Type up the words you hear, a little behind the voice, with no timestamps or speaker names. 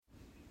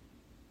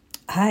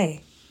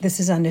Hi, this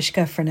is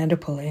Anushka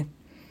Fernandopulle.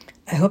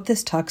 I hope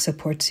this talk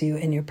supports you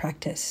in your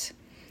practice.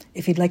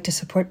 If you'd like to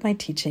support my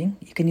teaching,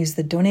 you can use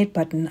the donate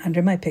button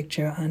under my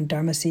picture on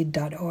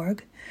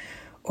dharmaseed.org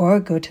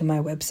or go to my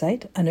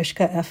website,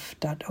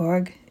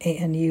 anushkaf.org,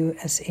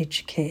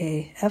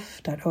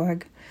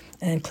 anushkaf.org,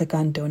 and click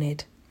on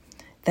donate.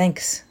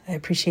 Thanks. I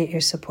appreciate your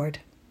support.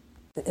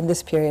 In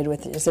this period,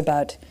 which is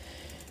about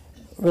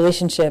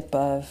relationship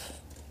of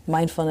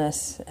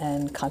mindfulness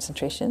and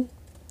concentration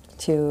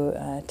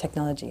to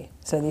technology.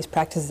 So these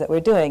practices that we're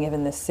doing,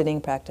 even this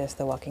sitting practice,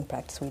 the walking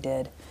practice we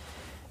did,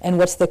 and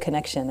what's the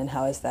connection and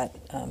how is that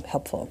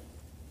helpful?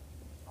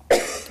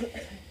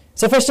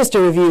 So first, just a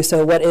review.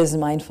 So what is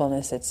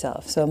mindfulness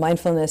itself? So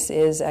mindfulness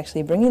is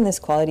actually bringing this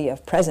quality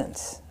of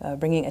presence,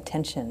 bringing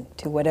attention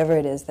to whatever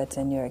it is that's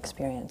in your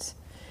experience,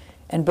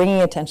 and bringing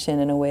attention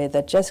in a way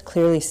that just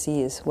clearly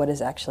sees what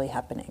is actually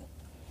happening.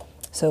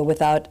 So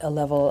without a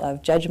level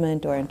of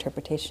judgment or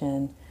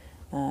interpretation,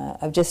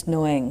 of just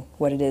knowing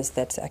what it is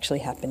that's actually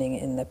happening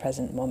in the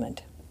present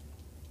moment.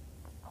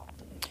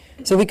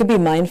 So we could be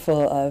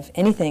mindful of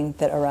anything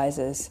that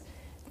arises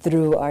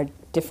through our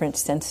different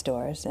sense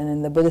doors. And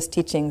in the Buddhist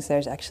teachings,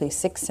 there's actually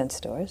 6 sense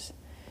doors.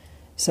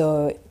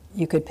 So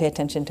you could pay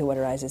attention to what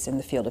arises in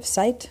the field of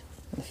sight,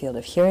 in the field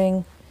of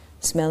hearing,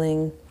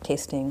 smelling,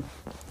 tasting,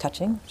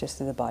 touching, just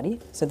through the body.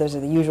 So those are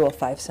the usual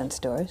 5 sense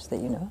doors that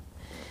you know.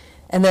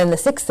 And then the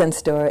 6th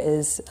sense door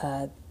is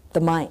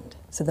the mind.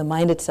 So the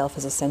mind itself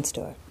is a sense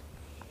door.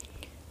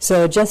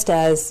 So just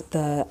as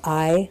the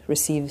eye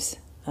receives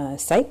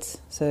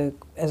sights, so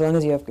as long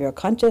as you're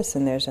conscious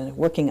and there's a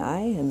working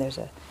eye and there's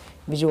a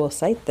visual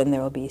sight, then there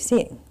will be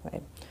seeing,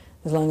 right?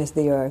 As long as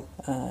you're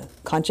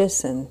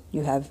conscious and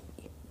you have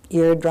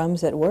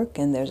eardrums at work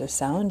and there's a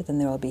sound, then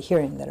there will be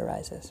hearing that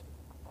arises.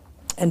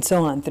 And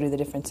so on through the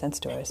different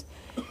sense doors.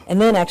 And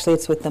then actually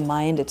it's with the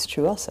mind it's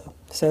true also.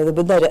 So the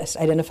Buddha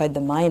identified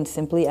the mind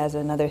simply as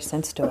another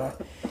sense door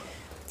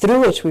through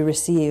which we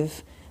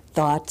receive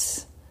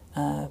thoughts,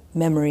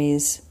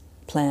 memories,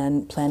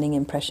 planning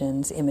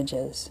impressions,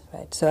 images,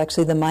 right? So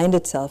actually the mind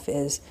itself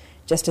is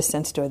just a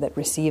sense door that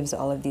receives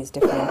all of these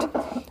different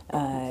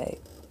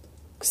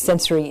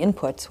sensory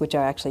inputs, which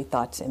are actually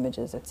thoughts,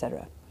 images,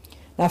 etc.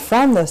 Now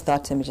from those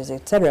thoughts, images,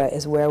 etc.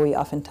 is where we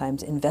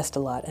oftentimes invest a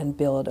lot and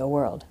build a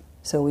world.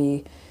 So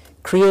we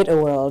create a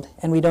world,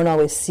 and we don't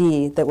always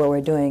see that what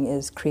we're doing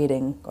is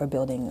creating or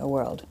building a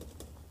world.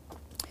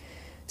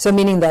 So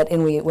meaning that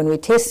when we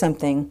taste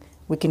something,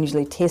 we can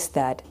usually taste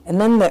that, and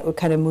then that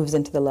kind of moves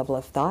into the level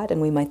of thought, and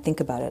we might think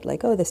about it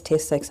like, oh, this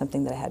tastes like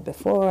something that I had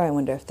before, I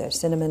wonder if there's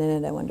cinnamon in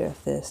it, I wonder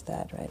if this,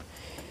 that, right?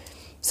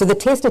 So the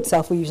taste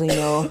itself, we usually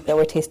know that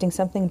we're tasting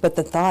something, but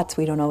the thoughts,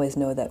 we don't always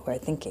know that we're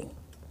thinking.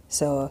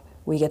 So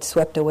we get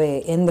swept away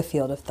in the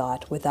field of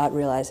thought without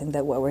realizing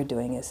that what we're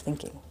doing is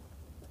thinking.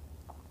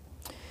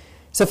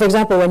 So for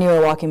example, when you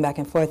were walking back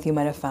and forth, you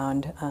might have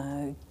found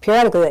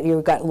periodically that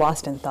you got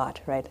lost in thought,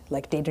 right?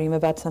 Like daydream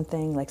about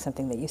something, like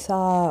something that you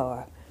saw,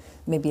 or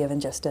maybe even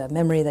just a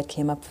memory that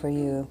came up for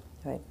you,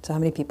 right? So how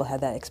many people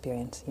had that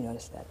experience? You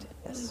noticed that?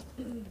 Yes.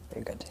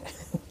 Very good.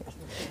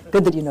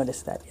 Good that you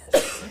noticed that,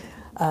 yes.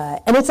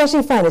 And it's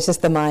actually fine. It's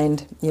just the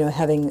mind,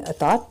 having a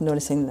thought,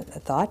 noticing a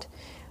thought,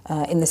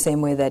 in the same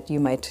way that you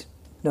might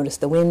notice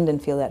the wind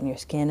and feel that in your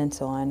skin and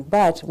so on.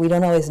 But we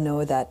don't always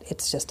know that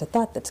it's just a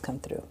thought that's come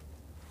through.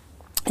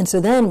 And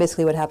so then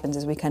basically what happens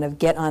is we kind of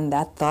get on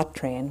that thought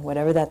train,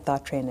 whatever that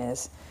thought train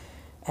is,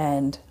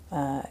 and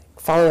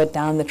follow it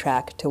down the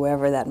track to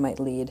wherever that might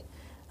lead,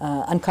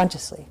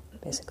 unconsciously,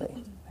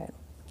 basically. Right?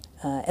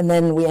 And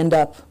then we end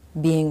up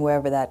being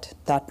wherever that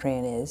thought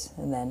train is,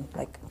 and then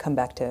come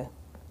back to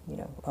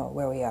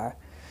where we are,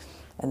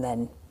 and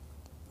then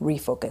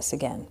refocus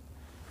again.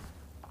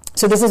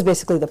 So this is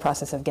basically the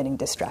process of getting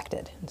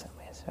distracted in some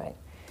ways, right?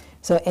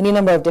 So any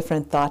number of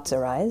different thoughts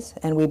arise,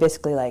 and we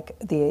basically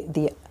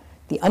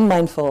the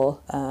unmindful,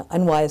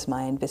 unwise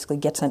mind basically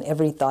gets on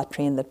every thought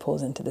train that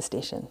pulls into the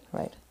station,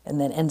 right? And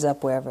then ends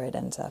up wherever it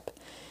ends up.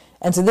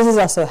 And so this is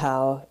also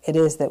how it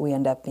is that we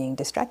end up being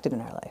distracted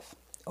in our life.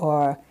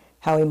 Or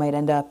how we might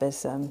end up, as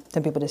some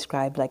people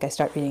describe, like I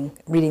start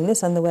reading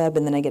this on the web,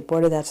 and then I get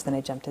bored of that, so then I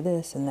jump to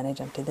this, and then I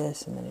jump to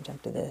this, and then I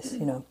jump to this,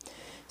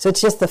 So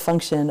it's just the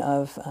function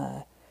of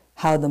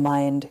how the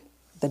mind,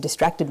 the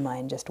distracted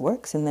mind just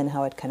works, and then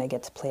how it kind of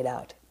gets played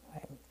out.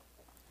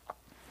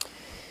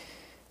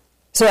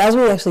 So as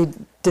we actually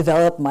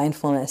develop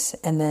mindfulness,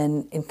 and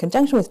then in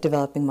conjunction with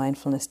developing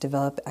mindfulness,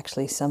 develop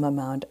actually some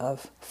amount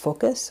of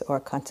focus or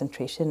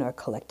concentration or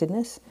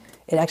collectedness,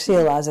 it actually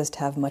allows us to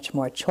have much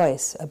more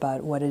choice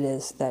about what it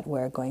is that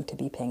we're going to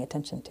be paying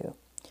attention to.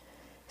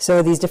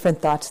 So these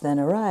different thoughts then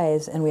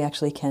arise, and we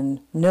actually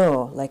can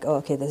know, like, oh,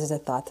 okay, this is a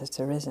thought that's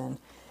arisen,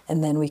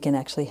 and then we can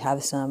actually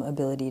have some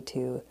ability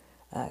to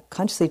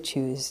consciously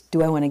choose,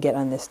 do I want to get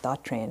on this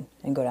thought train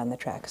and go down the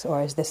tracks,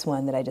 or is this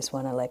one that I just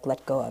want to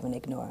let go of and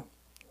ignore?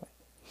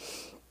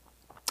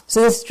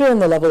 So this is true in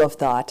the level of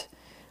thought,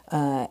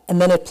 and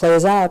then it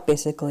plays out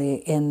basically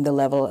in the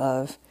level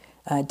of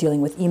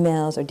dealing with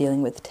emails or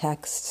dealing with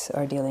texts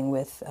or dealing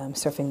with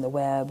surfing the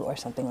web or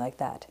something like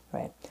that,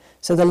 right?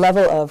 So the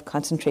level of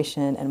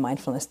concentration and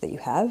mindfulness that you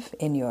have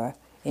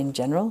in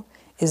general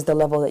is the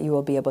level that you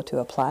will be able to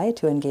apply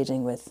to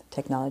engaging with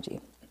technology.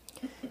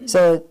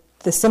 So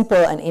the simple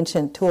and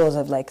ancient tools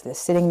of like the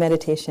sitting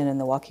meditation and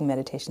the walking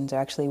meditations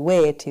are actually a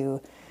way to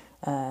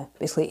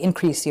basically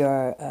increase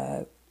your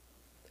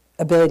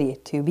ability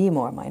to be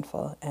more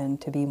mindful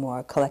and to be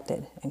more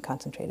collected and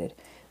concentrated.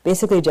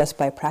 Basically just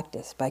by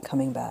practice, by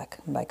coming back,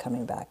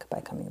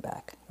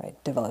 right?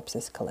 Develops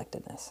this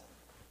collectedness.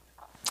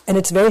 And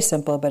it's very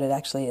simple, but it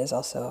actually is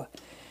also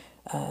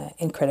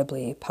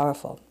incredibly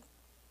powerful.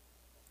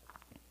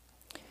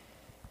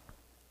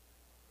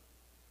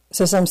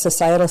 So some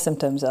societal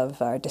symptoms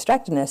of our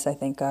distractedness, I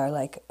think, are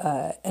like,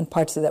 and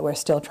parts that we're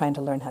still trying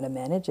to learn how to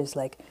manage is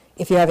like,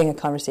 if you're having a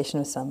conversation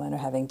with someone or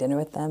having dinner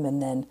with them,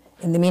 and then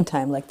in the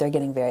meantime, like they're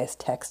getting various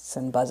texts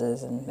and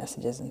buzzes and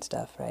messages and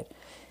stuff, right?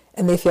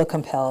 And they feel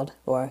compelled,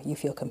 or you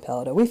feel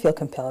compelled, or we feel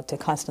compelled to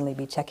constantly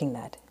be checking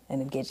that and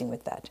engaging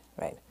with that,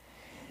 right?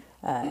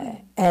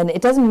 And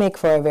it doesn't make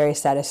for a very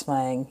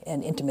satisfying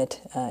and intimate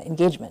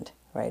engagement,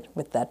 right,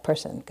 with that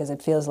person, because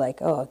it feels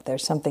like, oh,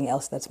 there's something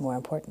else that's more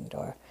important,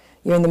 or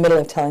you're in the middle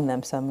of telling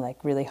them some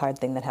like really hard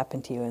thing that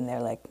happened to you, and they're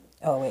like,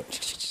 oh,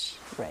 wait,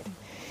 right.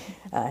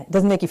 It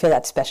doesn't make you feel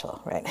that special,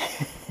 right?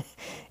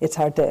 It's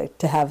hard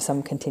to have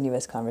some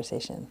continuous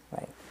conversation,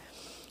 right?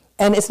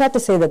 And it's not to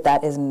say that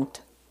that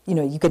isn't,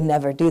 you could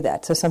never do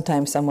that. So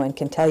sometimes someone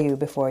can tell you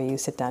before you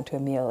sit down to a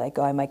meal, like,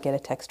 oh, I might get a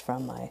text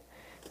from my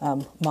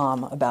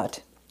mom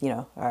about,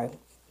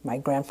 my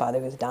grandfather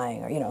who's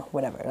dying, or,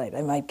 whatever, right?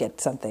 I might get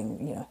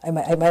something, I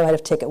might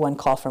have taken one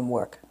call from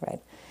work, right?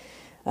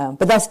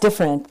 But that's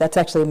different. That's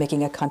actually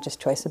making a conscious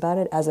choice about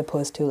it, as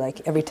opposed to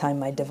like every time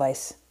my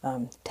device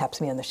taps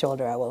me on the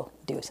shoulder, I will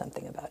do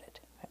something about it.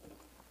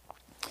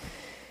 Right?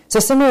 So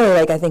similarly,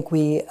 like I think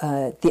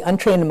the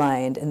untrained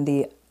mind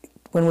and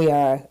when we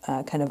are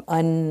kind of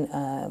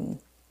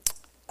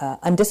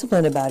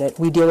undisciplined about it,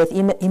 we deal with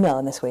email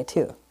in this way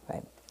too,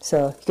 right?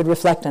 So you could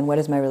reflect on what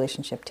is my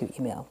relationship to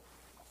email.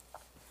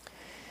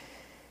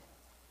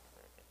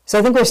 So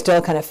I think we're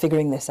still kind of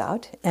figuring this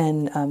out.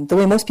 And the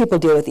way most people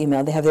deal with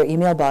email, they have their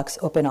email box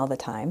open all the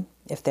time,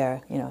 if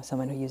they're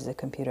someone who uses a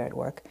computer at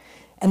work.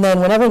 And then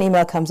whenever an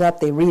email comes up,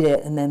 they read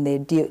it and then they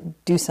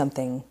do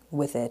something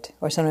with it.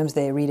 Or sometimes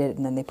they read it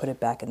and then they put it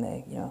back and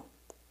they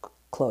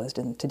closed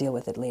and to deal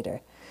with it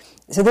later.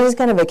 So this is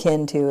kind of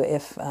akin to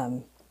if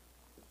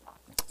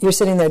you're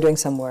sitting there doing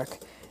some work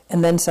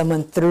and then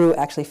someone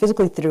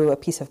physically threw a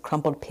piece of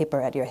crumpled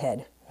paper at your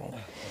head, right?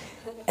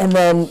 And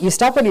then you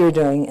stopped what you were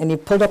doing and you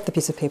pulled up the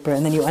piece of paper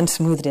and then you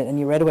unsmoothed it and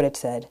you read what it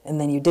said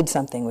and then you did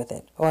something with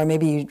it. Or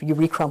maybe you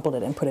recrumpled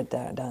it and put it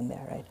down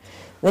there, right?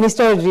 Then you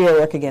started to do your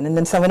work again and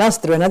then someone else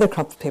threw another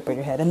crumpled paper at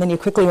your head and then you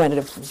quickly went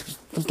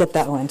to get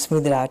that one,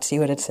 smooth it out, see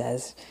what it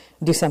says,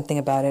 do something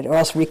about it, or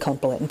else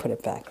recrumple it and put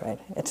it back, right?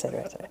 Et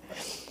cetera, et cetera.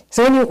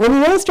 So when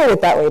you illustrate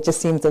it that way, it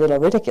just seems a little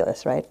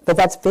ridiculous, right? But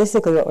that's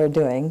basically what we're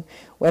doing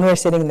when we're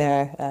sitting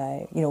there,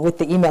 with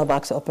the email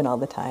box open all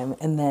the time,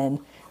 and then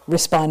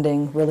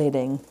responding,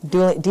 relating,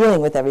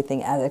 dealing with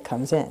everything as it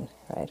comes in,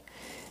 right?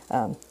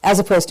 As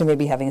opposed to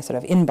maybe having a sort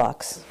of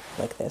inbox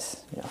like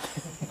this,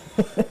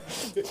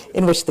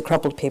 in which the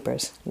crumpled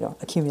papers,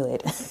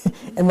 accumulate,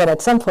 and then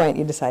at some point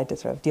you decide to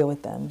sort of deal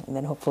with them, and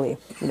then hopefully,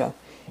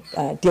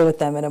 deal with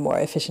them in a more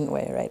efficient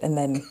way, right? And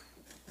then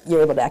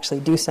you're able to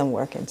actually do some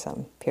work in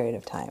some period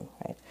of time,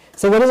 right?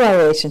 So what is our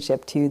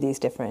relationship to these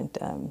different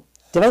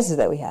devices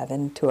that we have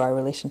and to our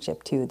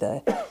relationship to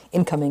the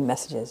incoming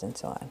messages and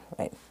so on,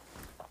 right?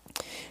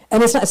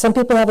 And it's not, some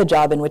people have a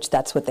job in which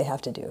that's what they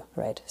have to do,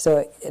 right?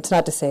 So it's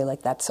not to say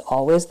like that's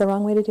always the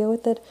wrong way to deal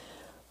with it,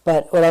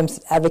 but what I'm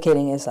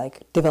advocating is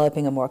like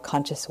developing a more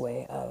conscious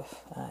way of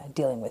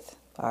dealing with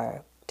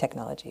our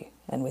technology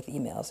and with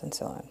emails and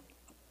so on.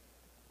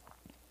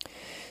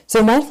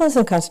 So mindfulness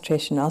and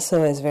concentration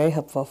also is very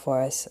helpful for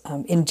us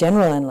in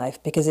general in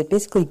life because it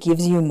basically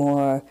gives you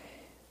more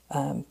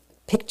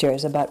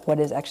pictures about what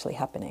is actually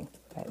happening,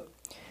 right?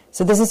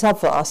 So this is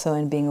helpful also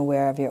in being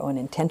aware of your own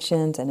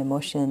intentions and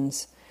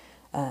emotions.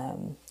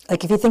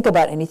 Like if you think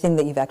about anything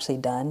that you've actually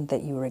done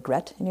that you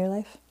regret in your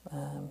life,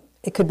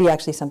 it could be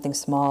actually something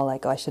small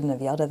like, oh, I shouldn't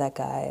have yelled at that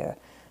guy, or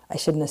I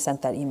shouldn't have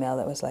sent that email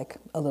that was like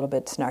a little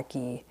bit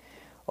snarky,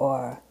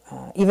 or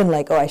even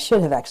like, oh, I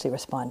should have actually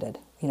responded.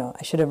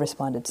 I should have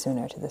responded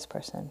sooner to this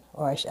person,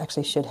 or I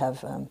actually should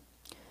have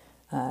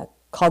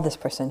called this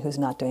person who's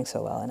not doing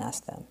so well and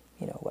asked them,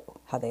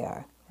 how they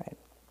are, right?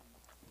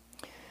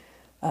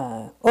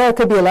 Or it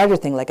could be a larger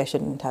thing, like I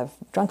shouldn't have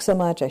drunk so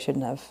much, I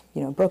shouldn't have,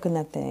 broken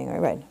that thing, or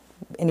right,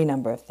 any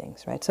number of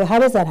things, right? So how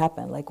does that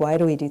happen? Like, why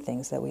do we do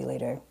things that we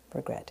later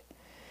regret?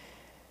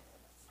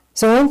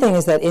 So one thing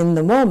is that in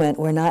the moment,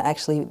 we're not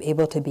actually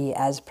able to be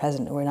as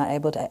present. We're not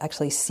able to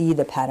actually see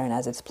the pattern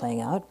as it's playing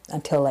out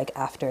until like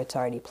after it's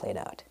already played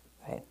out,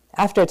 right?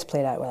 After it's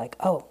played out, we're like,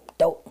 oh,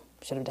 dope,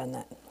 should have done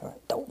that, or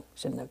dope,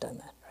 shouldn't have done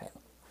that, right?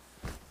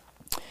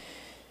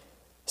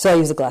 So I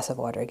use a glass of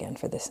water again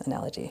for this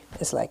analogy.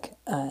 It's like,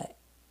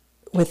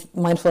 with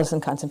mindfulness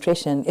and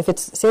concentration, if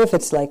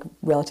it's like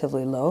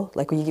relatively low,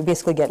 like you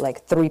basically get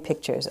like 3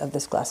 pictures of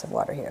this glass of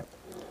water here.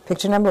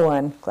 Picture number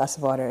 1, glass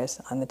of water is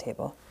on the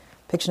table.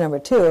 Picture number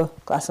 2,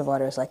 glass of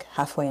water is like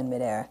halfway in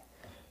midair.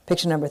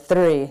 Picture number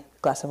 3,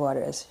 glass of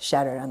water is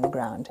shattered on the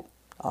ground,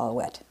 all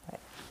wet. Right?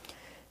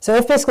 So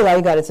if basically all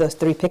you got is those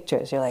 3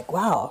 pictures, you're like,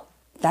 wow,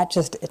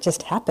 it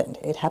just happened.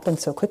 It happened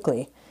so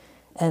quickly.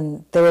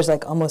 And there was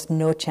like almost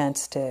no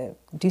chance to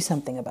do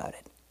something about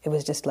it. It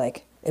was just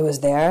like, it was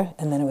there,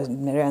 and then it was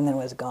midair, and then it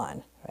was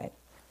gone, right?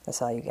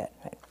 That's all you get,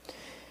 right?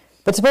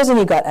 But supposing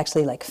you got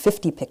actually like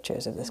 50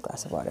 pictures of this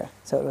glass of water.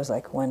 So it was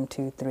like 1,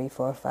 2, 3,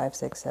 4, 5,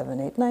 6, 7,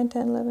 8, 9,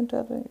 10, 11,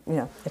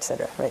 12,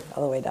 etc., right?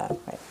 All the way down,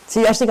 right? So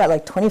you actually got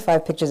like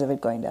 25 pictures of it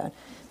going down.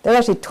 There are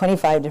actually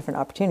 25 different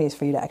opportunities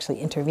for you to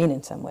actually intervene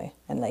in some way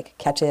and like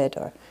catch it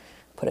or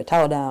put a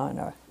towel down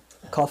or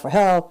call for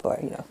help or,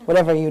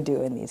 whatever you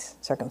do in these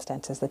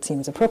circumstances that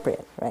seems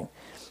appropriate, right?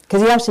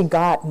 Because you actually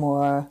got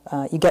more,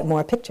 you get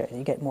more pictures,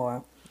 you get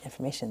more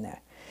information there.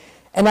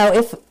 And now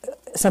if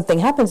something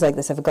happens like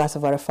this, if a glass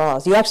of water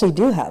falls, you actually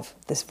do have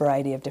this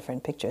variety of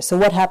different pictures. So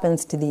what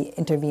happens to the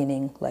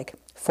intervening, like,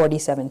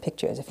 47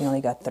 pictures if you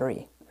only got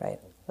 3, right?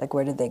 Like,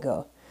 where did they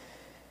go?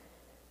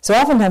 So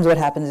oftentimes what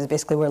happens is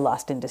basically we're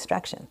lost in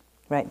distraction,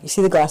 right? You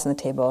see the glass on the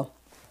table.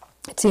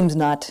 It seems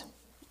not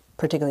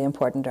particularly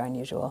important or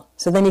unusual.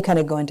 So then you kind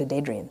of go into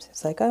daydreams.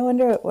 It's like, I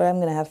wonder what I'm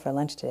going to have for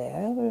lunch today.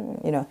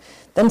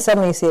 Then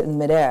suddenly you see it in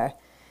midair,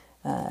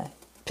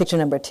 picture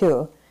number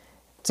 2.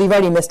 So you've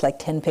already missed like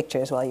 10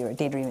 pictures while you were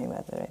daydreaming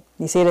about it, right?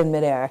 You see it in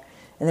midair,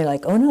 and they're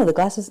like, oh no, the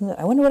glass is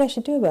I wonder what I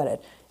should do about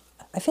it.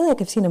 I feel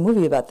like I've seen a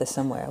movie about this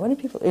somewhere. What do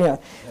people,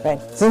 right?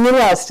 So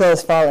meanwhile it still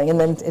is falling, and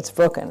then it's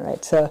broken,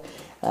 right? So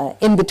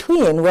in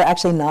between, we're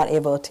actually not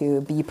able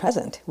to be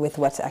present with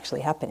what's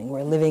actually happening.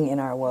 We're living in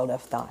our world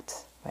of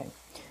thoughts, right?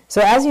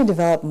 So as you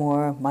develop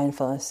more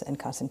mindfulness and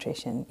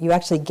concentration, you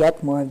actually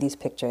get more of these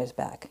pictures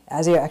back,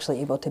 as you're actually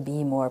able to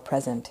be more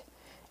present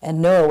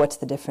and know what's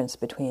the difference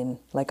between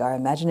like our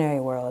imaginary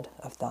world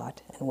of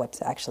thought and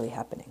what's actually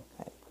happening.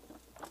 Right?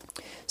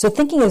 So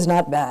thinking is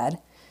not bad.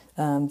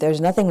 There's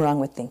nothing wrong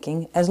with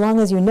thinking as long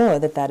as you know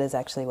that that is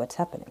actually what's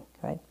happening.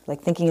 Right?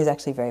 Like thinking is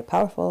actually very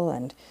powerful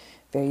and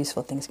very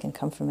useful things can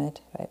come from it.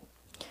 Right?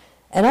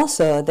 And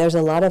also there's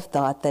a lot of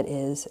thought that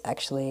is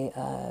actually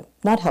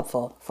not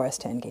helpful for us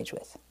to engage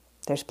with.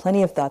 There's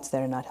plenty of thoughts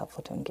that are not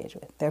helpful to engage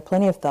with. There are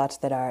plenty of thoughts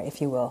that are,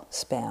 if you will,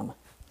 spam.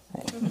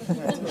 Right.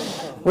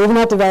 We've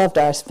not developed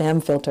our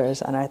spam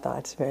filters on our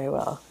thoughts very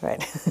well, right?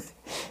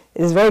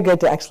 It is very good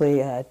to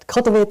actually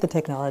cultivate the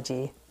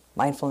technology,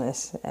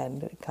 mindfulness,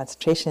 and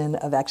concentration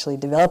of actually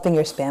developing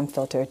your spam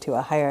filter to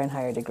a higher and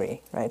higher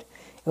degree, right?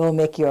 It will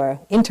make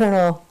your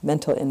internal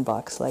mental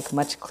inbox like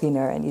much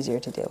cleaner and easier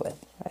to deal with,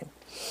 right?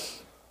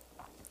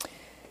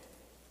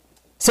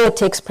 So it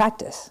takes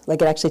practice.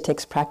 Like it actually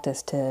takes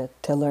practice to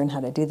learn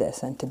how to do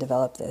this and to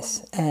develop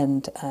this.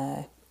 And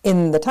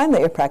in the time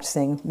that you're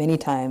practicing, many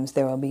times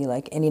there will be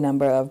like any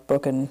number of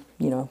broken,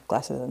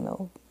 glasses on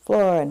the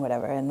floor and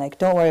whatever. And like,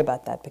 don't worry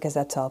about that because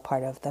that's all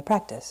part of the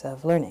practice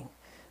of learning,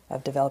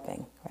 of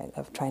developing, right?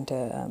 Of trying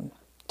to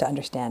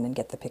understand and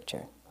get the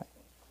picture.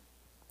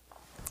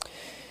 Right?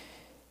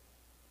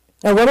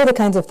 Now, what are the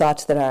kinds of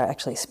thoughts that are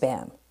actually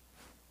spam?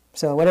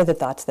 So, what are the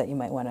thoughts that you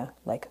might want to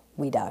like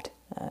weed out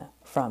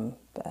from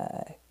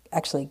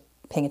actually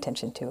paying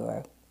attention to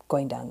or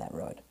going down that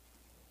road?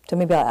 So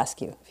maybe I'll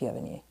ask you if you have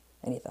any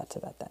thoughts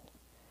about that.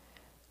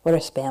 What are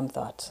spam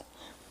thoughts?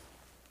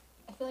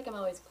 I feel like I'm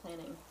always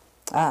planning.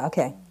 Ah,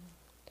 okay.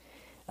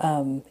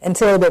 And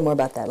say a little bit more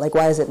about that. Like,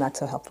 why is it not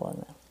so helpful in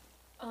that?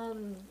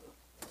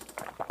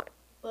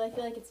 Well, I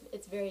feel like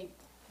it's very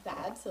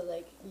bad to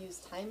like use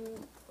time,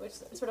 which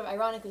sort of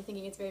ironically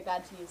thinking it's very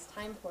bad to use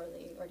time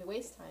poorly or to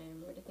waste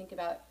time or to think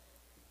about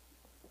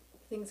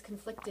things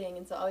conflicting,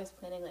 and so always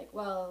planning like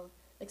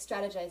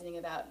strategizing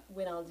about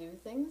when I'll do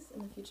things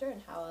in the future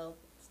and how I'll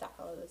stack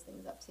all of those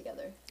things up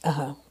together.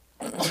 Uh-huh.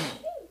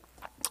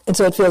 And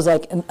so it feels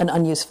like an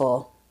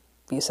unuseful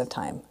use of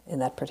time in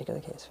that particular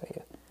case for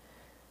you.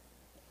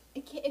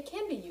 It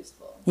can be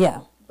useful.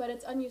 Yeah. But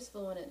it's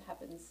unuseful when it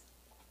happens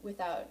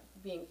without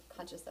being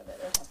conscious of it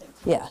or having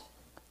to. Yeah.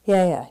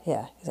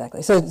 Yeah,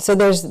 exactly. So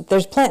there's a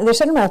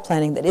certain amount of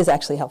planning that is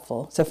actually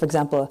helpful. So for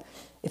example,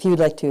 if you would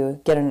like to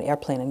get on an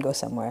airplane and go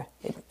somewhere,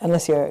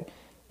 unless you're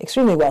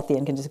extremely wealthy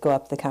and can just go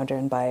up the counter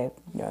and buy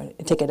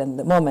a ticket in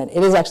the moment,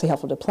 it is actually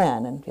helpful to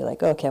plan and be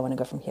like, okay, I want to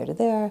go from here to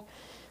there.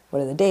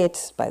 What are the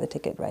dates? Buy the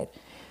ticket, right?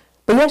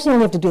 But you actually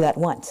only have to do that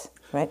once,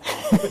 right?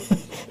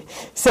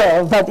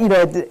 So, but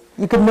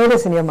you could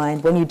notice in your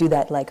mind when you do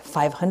that like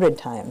 500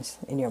 times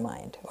in your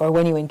mind, or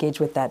when you engage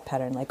with that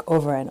pattern like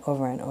over and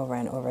over and over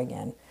and over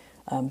again,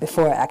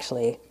 before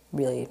actually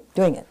really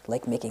doing it,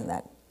 like making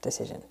that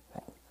decision.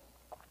 Right?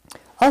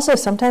 Also,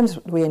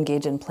 sometimes we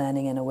engage in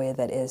planning in a way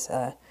that is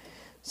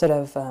sort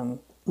of,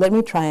 let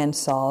me try and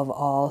solve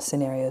all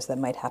scenarios that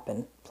might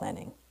happen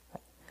planning.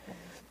 Right?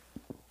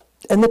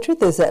 And the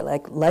truth is that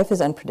like life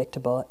is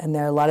unpredictable, and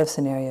there are a lot of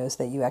scenarios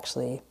that you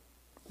actually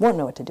won't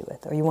know what to do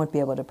with, or you won't be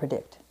able to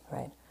predict,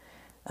 right?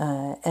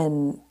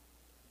 And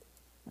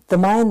the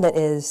mind that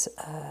is,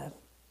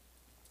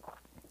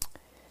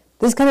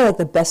 this is kind of like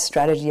the best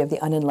strategy of the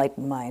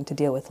unenlightened mind to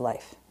deal with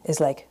life, is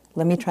like,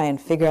 let me try and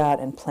figure out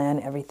and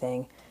plan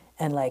everything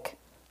and like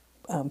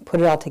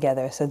put it all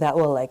together so that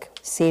will like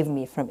save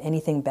me from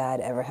anything bad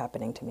ever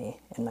happening to me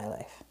in my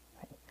life.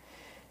 Right?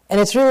 And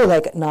it's really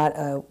like not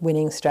a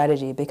winning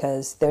strategy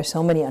because there's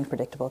so many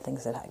unpredictable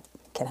things that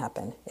can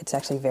happen. It's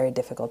actually very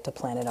difficult to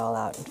plan it all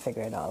out and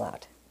figure it all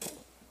out.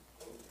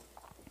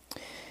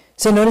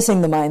 So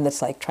noticing the mind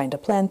that's like trying to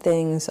plan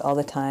things all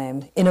the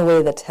time in a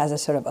way that has a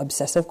sort of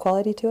obsessive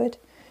quality to it,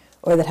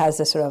 or that has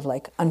this sort of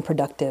like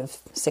unproductive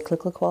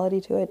cyclical quality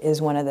to it,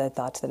 is one of the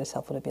thoughts that is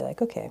helpful to be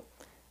like, okay,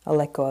 I'll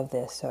let go of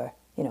this, or,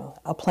 you know,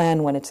 I'll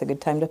plan when it's a good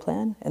time to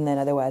plan, and then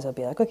otherwise I'll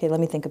be like, okay, let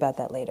me think about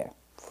that later.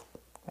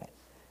 Right?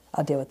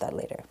 I'll deal with that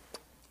later.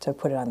 So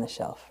put it on the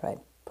shelf, right?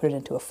 Put it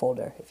into a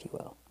folder, if you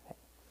will. Right?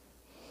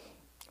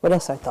 What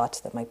else are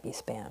thoughts that might be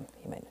spam?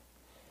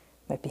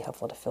 Might be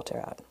helpful to filter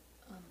out.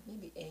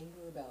 Maybe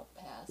anger about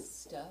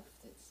past stuff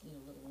that's, you know,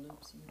 little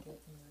loops you get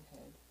in your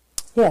head.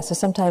 Yeah, so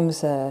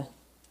sometimes...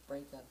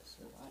 breakups,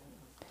 or I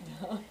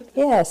don't know.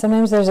 Yeah,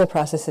 sometimes there's a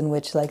process in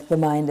which like the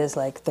mind is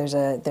like, there's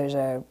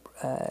a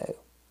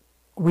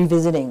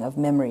revisiting of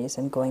memories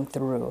and going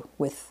through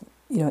with,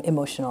 you know,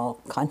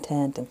 emotional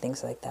content and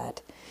things like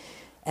that.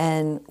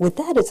 And with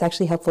that, it's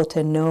actually helpful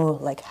to know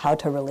like how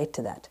to relate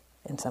to that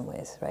in some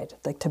ways, right?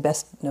 Like to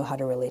best know how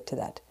to relate to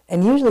that.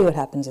 And usually what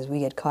happens is we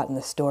get caught in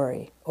the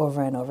story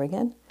over and over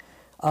again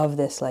of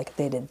this, like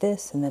they did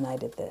this and then I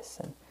did this,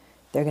 and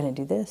they're going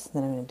to do this and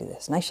then I'm going to do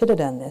this, and I should have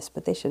done this,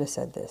 but they should have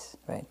said this,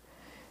 right?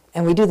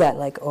 And we do that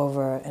like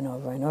over and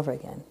over and over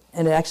again.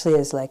 And it actually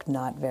is like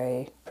not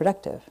very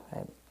productive,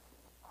 right?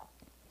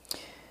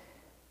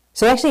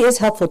 So it actually is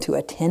helpful to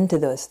attend to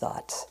those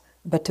thoughts,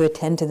 but to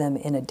attend to them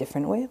in a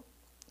different way.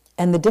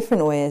 And the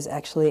different way is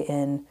actually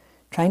in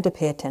trying to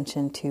pay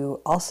attention to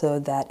also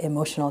that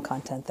emotional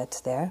content that's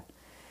there,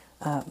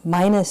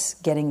 minus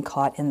getting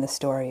caught in the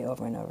story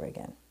over and over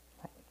again.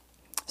 Right?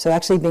 So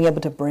actually being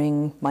able to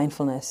bring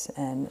mindfulness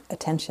and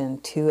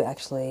attention to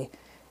actually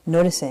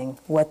noticing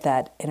what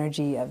that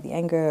energy of the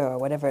anger or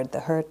whatever the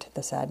hurt,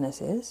 the sadness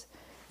is,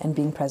 and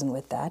being present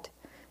with that,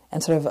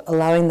 and sort of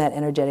allowing that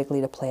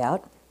energetically to play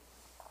out,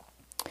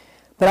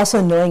 but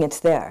also knowing it's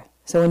there.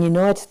 So when you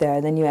know it's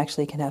there, then you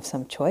actually can have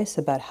some choice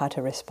about how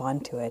to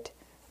respond to it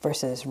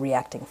versus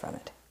reacting from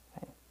it.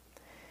 Right?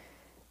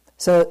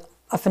 So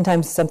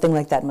oftentimes something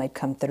like that might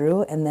come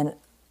through, and then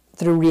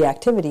through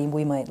reactivity,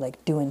 we might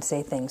like do and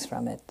say things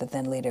from it that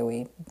then later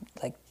we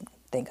like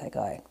think like,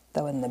 oh,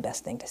 that wasn't the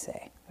best thing to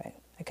say, right?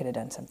 I could have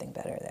done something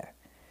better there.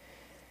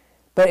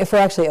 But if we're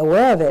actually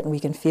aware of it and we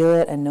can feel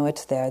it and know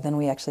it's there, then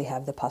we actually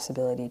have the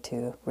possibility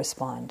to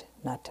respond,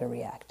 not to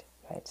react.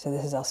 Right? So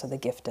this is also the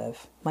gift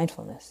of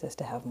mindfulness, is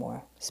to have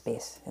more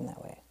space in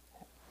that way.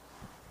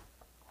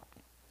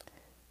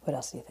 What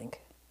else do you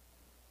think?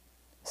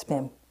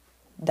 Spam?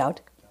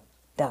 Doubt?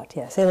 Doubt,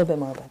 yeah. Say a little bit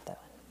more about that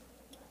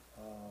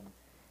one.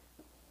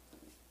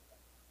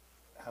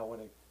 How when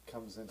it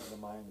comes into the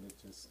mind, it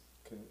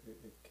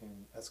can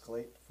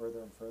escalate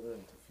further and further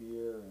into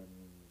fear and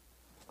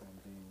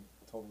being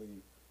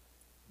totally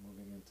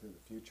moving into the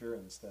future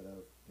instead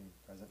of being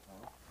present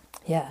now.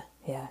 Yeah,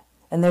 yeah.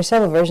 And there's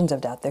several versions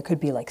of doubt. There could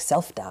be like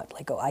self-doubt,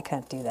 like, oh, I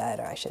can't do that,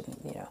 or I shouldn't,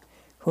 you know,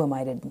 who am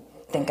I to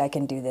think I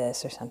can do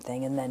this or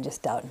something, and then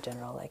just doubt in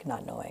general, like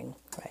not knowing,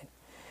 right?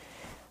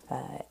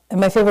 And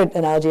my favorite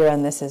analogy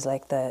around this is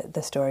like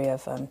the story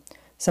of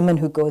someone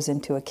who goes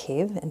into a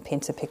cave and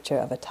paints a picture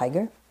of a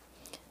tiger,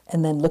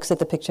 and then looks at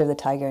the picture of the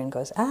tiger and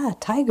goes, ah,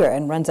 tiger,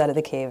 and runs out of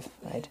the cave,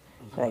 right?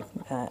 Like,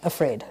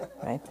 afraid,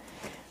 right?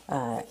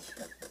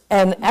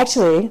 And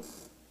actually,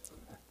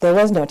 there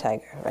was no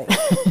tiger, right?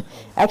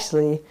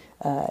 Actually,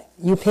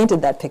 you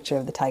painted that picture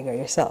of the tiger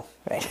yourself,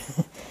 right?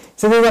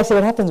 So then actually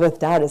what happens with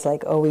doubt is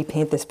like, oh, we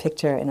paint this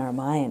picture in our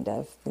mind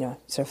of, you know,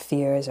 sort of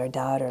fears or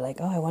doubt, or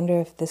like, oh, I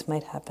wonder if this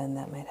might happen,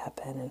 that might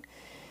happen, and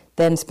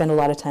then spend a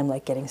lot of time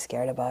like getting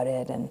scared about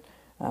it and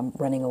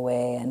running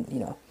away, and, you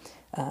know,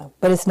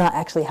 but it's not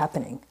actually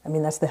happening. I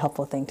mean, that's the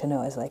helpful thing to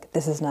know, is like,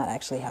 this is not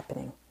actually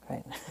happening,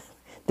 right?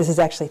 This is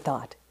actually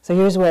thought. So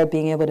here's where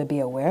being able to be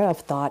aware of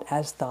thought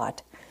as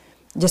thought,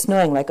 just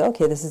knowing like,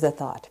 okay, this is a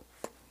thought,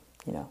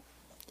 you know,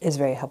 is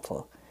very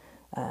helpful.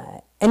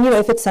 And, you know,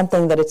 if it's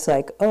something that it's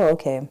like, oh,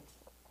 okay,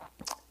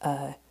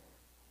 you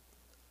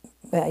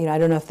know, I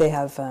don't know if they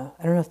have,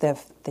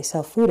 they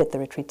sell food at the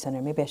retreat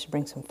center. Maybe I should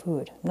bring some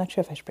food. I'm not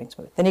sure if I should bring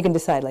some food. Then you can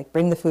decide, like,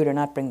 bring the food or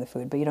not bring the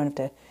food, but you don't have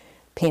to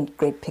paint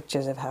great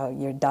pictures of how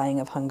you're dying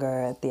of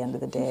hunger at the end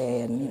of the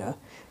day and, you know,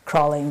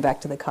 crawling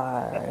back to the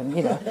car and,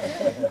 you know,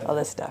 all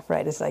this stuff,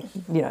 right? It's like,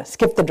 you know,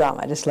 skip the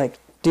drama. Just, like,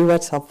 do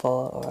what's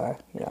helpful, or,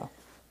 you know,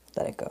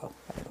 let it go.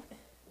 Right?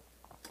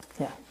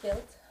 Yeah.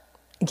 Guilt?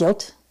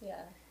 Guilt?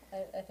 Yeah.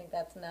 I think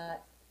that's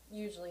not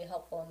usually a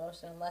helpful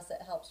emotion unless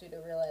it helps you to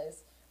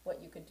realize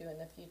what you could do in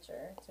the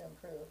future to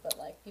improve. But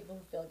like people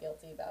who feel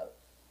guilty about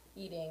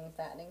eating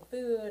fattening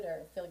food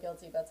or feel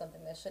guilty about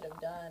something they should have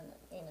done,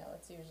 you know,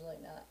 it's usually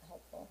not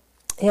helpful.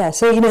 Yeah,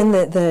 so in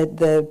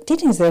the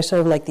teachings, there are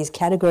sort of like these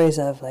categories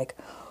of like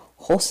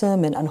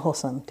wholesome and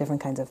unwholesome,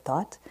 different kinds of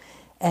thought.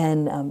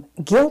 And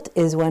guilt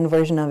is one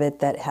version of it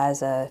that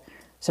has a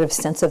sort of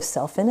sense of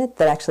self in it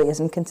that actually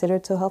isn't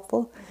considered so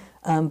helpful.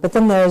 But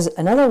then there's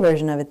another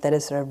version of it that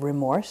is sort of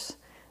remorse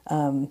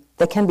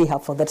that can be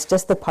helpful. That's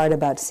just the part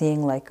about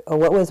seeing like, oh,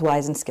 what was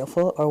wise and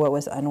skillful or what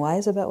was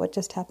unwise about what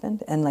just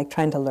happened, and like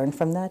trying to learn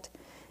from that,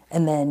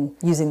 and then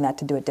using that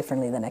to do it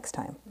differently the next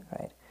time,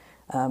 right?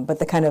 But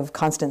the kind of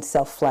constant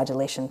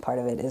self-flagellation part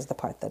of it is the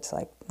part that's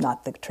like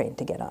not the train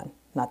to get on,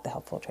 not the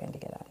helpful train to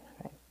get on,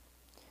 right?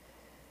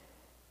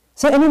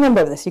 So any number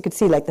of this, you could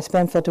see like the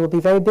spam filter will be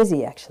very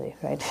busy actually,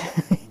 right?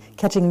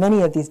 Catching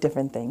many of these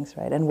different things,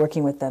 right? And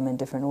working with them in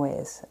different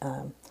ways.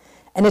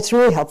 And it's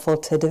really helpful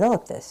to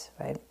develop this,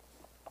 right?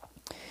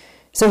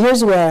 So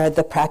here's where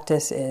the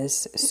practice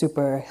is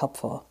super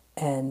helpful.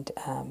 And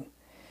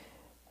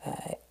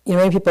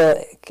many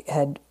people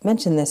had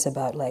mentioned this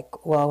about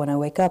like, well, when I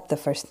wake up, the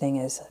first thing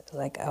is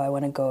like, oh, I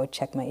want to go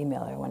check my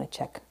email. I want to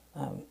check,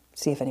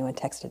 see if anyone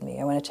texted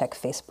me. I want to check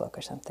Facebook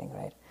or something,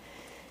 right?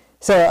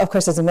 So, of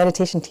course, as a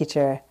meditation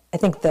teacher, I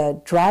think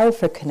the drive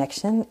for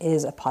connection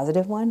is a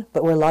positive one,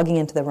 but we're logging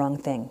into the wrong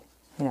thing,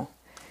 You're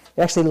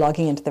actually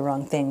logging into the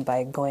wrong thing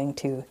by going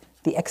to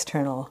the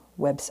external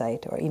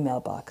website or email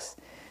box.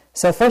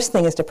 So first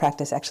thing is to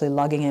practice actually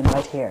logging in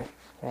right here,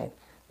 right?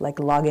 Like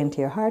log into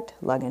your heart,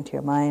 log into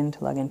your mind,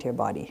 log into your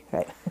body,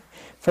 right?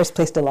 First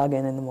place to log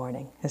in the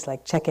morning is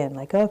like check in,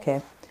 like,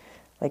 okay,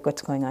 like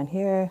what's going on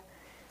here,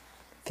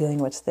 feeling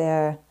what's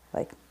there,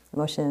 like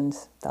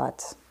emotions,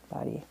 thoughts,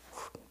 body,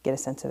 get a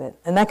sense of it.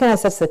 And that kind of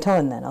sets the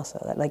tone then also.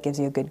 That like gives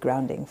you a good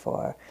grounding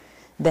for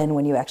then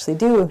when you actually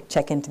do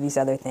check into these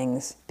other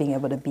things, being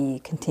able to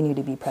continue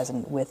to be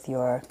present with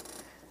your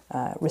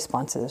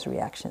responses,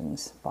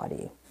 reactions,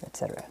 body,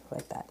 etc.,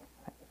 like that.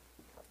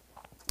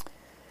 Right?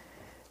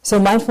 So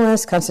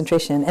mindfulness,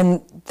 concentration,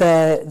 and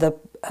the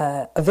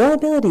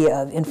availability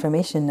of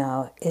information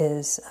now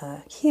is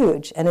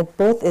huge, and it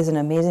both is an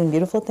amazing,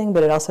 beautiful thing,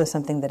 but it also is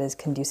something that is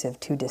conducive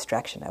to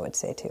distraction, I would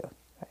say too.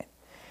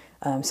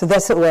 Right? So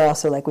that's what we're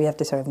also like. We have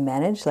to sort of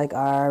manage like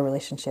our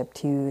relationship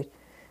to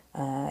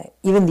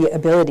even the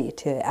ability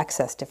to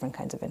access different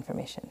kinds of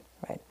information,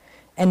 right?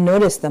 And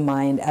notice the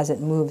mind as it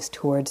moves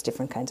towards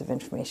different kinds of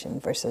information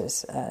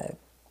versus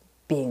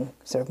being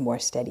sort of more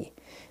steady.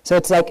 So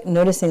it's like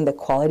noticing the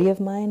quality of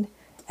mind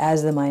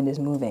as the mind is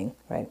moving,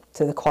 right?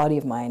 So the quality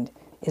of mind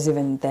is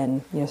even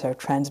then, sort of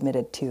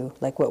transmitted to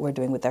like what we're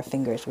doing with our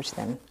fingers, which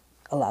then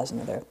allows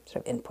another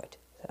sort of input.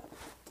 So,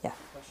 yeah.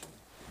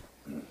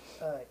 Question.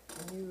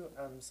 Can you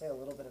say a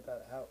little bit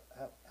about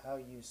how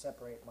you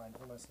separate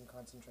mindfulness and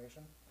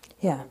concentration?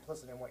 Yeah. I'm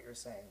implicit in what you're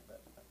saying,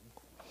 but.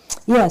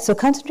 Yeah, so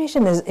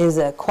concentration is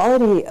a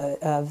quality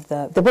of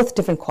they're both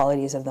different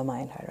qualities of the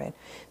mind, right?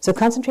 So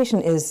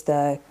concentration is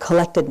the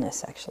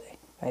collectedness, actually,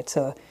 right?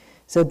 So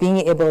being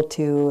able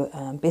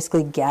to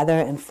basically gather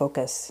and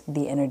focus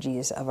the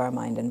energies of our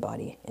mind and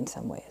body in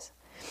some ways.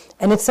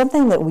 And it's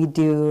something that we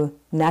do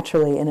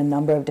naturally in a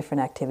number of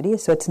different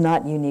activities, so it's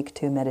not unique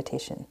to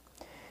meditation.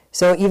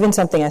 So even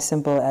something as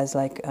simple as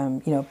like,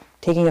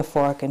 taking a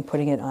fork and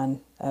putting it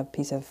on a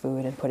piece of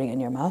food and putting it in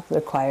your mouth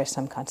requires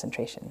some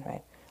concentration,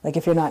 right? Like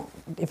if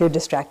you're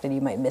distracted, you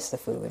might miss the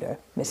food or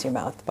miss your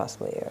mouth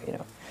possibly, or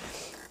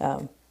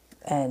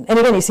and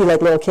again, you see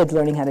like little kids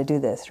learning how to do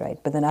this, right?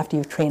 But then after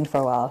you've trained for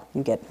a while,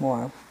 you get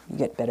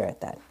better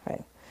at that,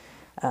 right?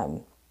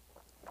 And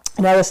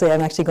obviously,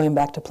 I'm actually going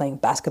back to playing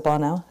basketball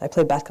now. I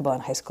played basketball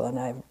in high school, and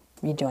I've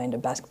rejoined a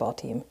basketball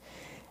team,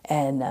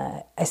 and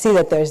I see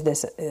that there's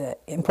this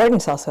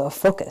importance also of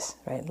focus,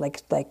 right?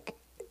 Like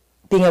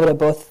being able to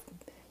both.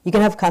 You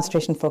can have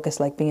concentration focus,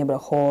 like being able to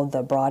hold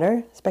the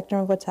broader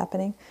spectrum of what's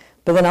happening,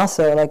 but then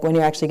also, like when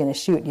you're actually going to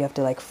shoot, you have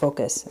to like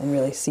focus and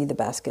really see the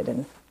basket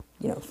and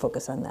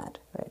focus on that,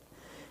 right?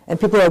 And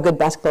people who are good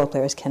basketball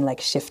players can like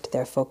shift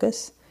their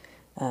focus,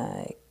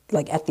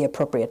 like at the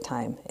appropriate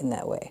time in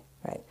that way,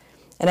 right?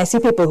 And I see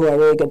people who are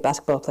really good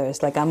basketball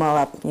players, like I'm all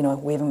up,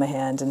 waving my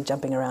hands and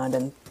jumping around,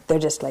 and they're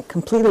just like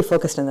completely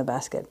focused on the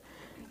basket.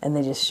 And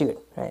they just shoot,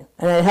 right?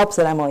 And it helps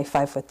that I'm only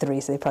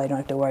 5'3", so they probably don't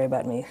have to worry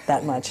about me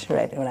that much,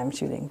 right, when I'm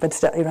shooting. But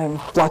still, I'm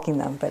blocking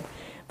them.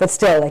 But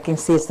still, like you can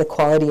see, it's the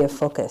quality of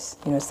focus.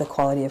 It's the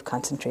quality of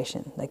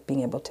concentration, like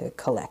being able to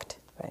collect,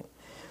 right?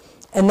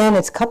 And then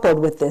it's coupled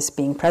with this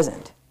being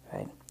present,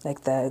 right?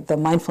 Like the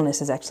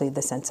mindfulness is actually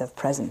the sense of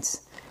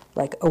presence,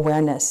 like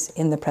awareness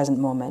in the present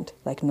moment,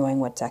 like knowing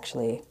what's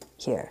actually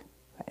here,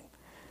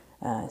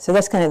 right? So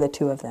that's kind of the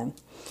two of them.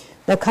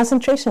 Now,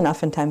 concentration,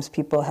 oftentimes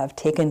people have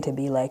taken to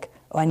be like,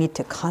 oh, I need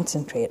to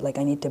concentrate, like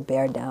I need to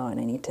bear down,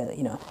 I need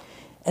to,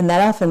 and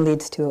that often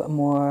leads to a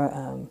more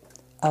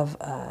of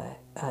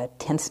a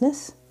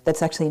tenseness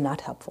that's actually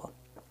not helpful.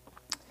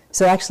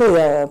 So actually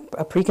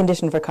a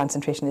precondition for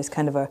concentration is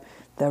kind of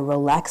the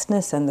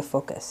relaxedness and the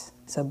focus,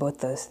 so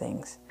both those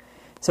things.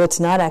 So it's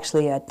not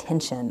actually a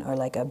tension or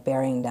like a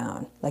bearing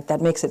down, like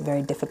that makes it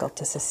very difficult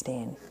to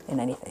sustain in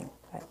anything,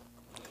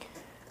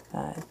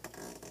 right?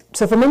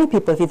 So for many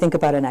people, if you think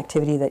about an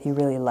activity that you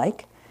really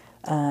like,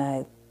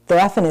 there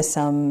often is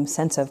some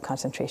sense of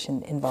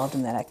concentration involved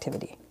in that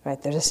activity,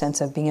 right? There's a sense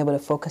of being able to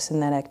focus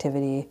in that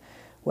activity,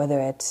 whether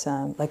it's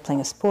like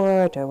playing a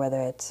sport, or whether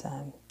it's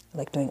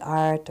like doing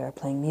art or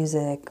playing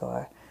music,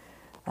 or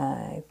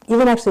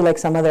even actually like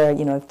some other,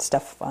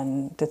 stuff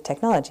on the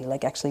technology,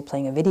 like actually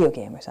playing a video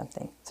game or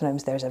something.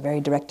 Sometimes there's a very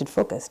directed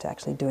focus to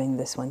actually doing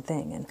this one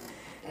thing, and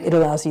it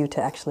allows you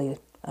to actually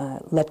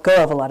let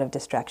go of a lot of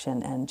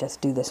distraction and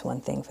just do this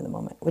one thing for the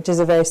moment, which is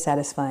a very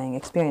satisfying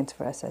experience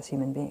for us as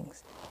human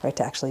beings, right,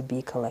 to actually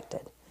be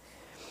collected.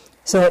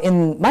 So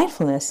in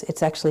mindfulness,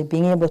 it's actually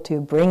being able to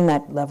bring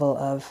that level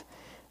of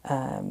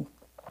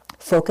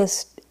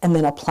focus and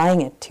then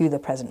applying it to the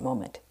present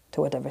moment, to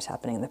whatever's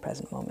happening in the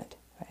present moment.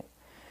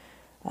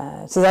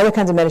 So there are other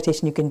kinds of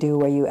meditation you can do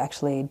where you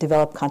actually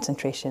develop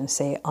concentration,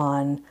 say,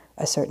 on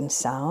a certain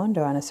sound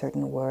or on a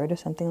certain word or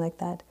something like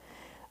that.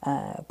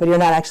 But you're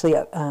not actually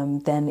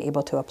then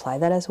able to apply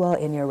that as well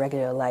in your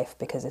regular life,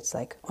 because it's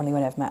like only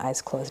when I have my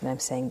eyes closed and I'm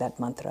saying that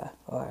mantra,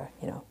 or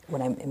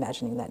when I'm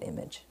imagining that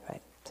image,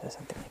 right? So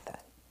something like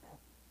that.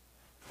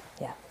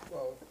 Yeah.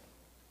 Well,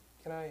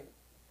 can I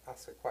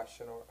ask a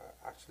question, or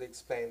actually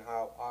explain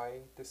how I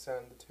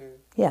discern the two?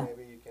 Yeah.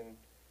 Maybe you can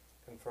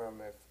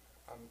confirm if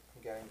I'm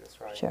getting this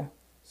right. Sure.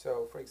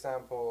 So, for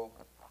example,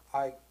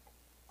 I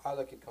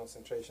look at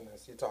concentration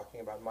as you're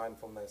talking about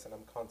mindfulness, and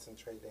I'm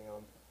concentrating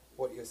on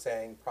what you're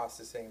saying,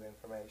 processing the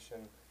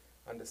information,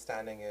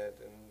 understanding it,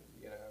 and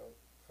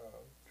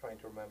trying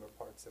to remember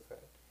parts of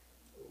it.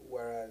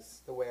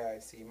 Whereas the way I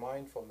see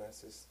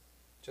mindfulness is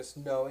just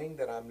knowing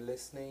that I'm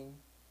listening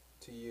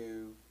to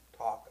you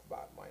talk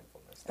about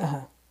mindfulness.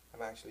 Uh-huh.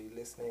 I'm actually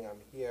listening,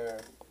 I'm here,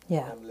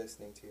 Yeah. and I'm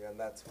listening to you, and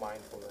that's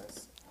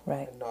mindfulness,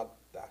 Right. and not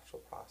the actual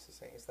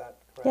processing. Is that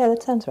correct? Yeah,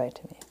 that sounds right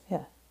to me.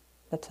 Yeah,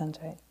 that sounds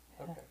right.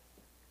 Yeah. Okay.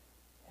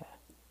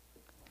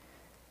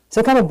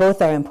 So kind of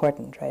both are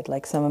important, right?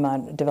 Like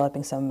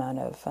developing some amount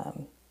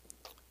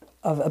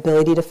of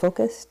ability to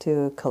focus,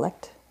 to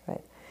collect,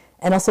 right?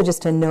 And also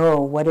just to know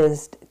what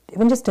is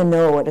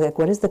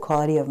the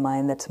quality of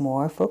mind that's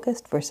more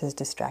focused versus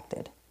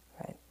distracted,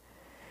 right?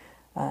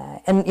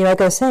 And like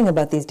I was saying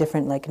about these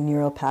different like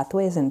neural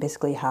pathways, and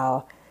basically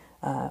how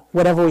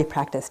whatever we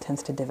practice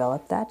tends to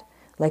develop that.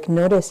 Like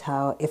notice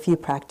how if you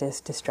practice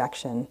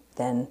distraction,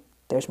 then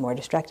there's more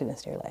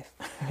distractedness in your life,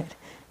 right?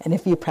 And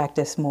if you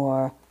practice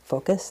more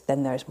focus,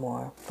 then there's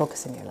more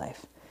focus in your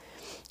life.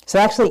 So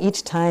actually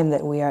each time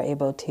that we are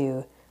able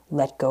to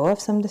let go of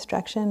some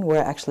distraction,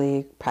 we're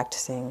actually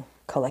practicing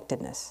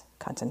collectedness,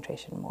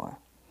 concentration more.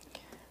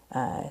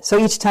 So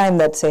each time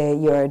that, say,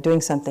 you're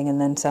doing something and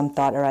then some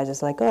thought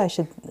arises like, oh, I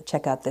should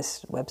check out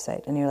this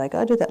website, and you're like, oh,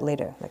 I'll do that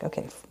later. Like,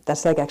 okay,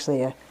 that's like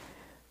actually a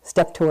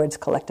step towards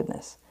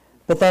collectedness.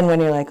 But then when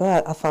you're like,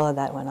 oh, I'll follow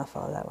that one,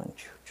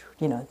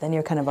 then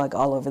you're kind of like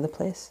all over the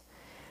place.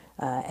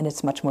 And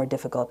it's much more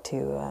difficult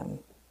to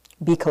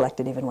be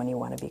collected even when you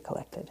want to be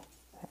collected.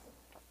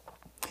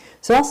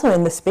 So also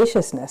in the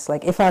spaciousness,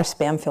 like if our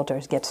spam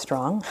filters get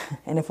strong,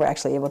 and if we're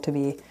actually able to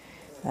be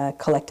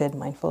collected,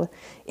 mindful,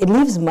 it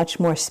leaves much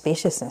more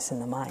spaciousness in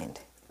the mind,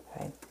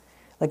 right?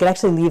 Like it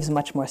actually leaves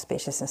much more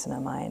spaciousness in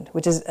the mind,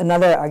 which is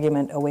another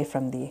argument away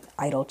from the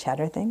idle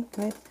chatter thing,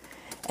 right?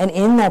 And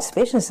in that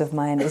spaciousness of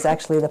mind is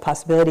actually the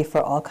possibility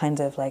for all kinds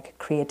of like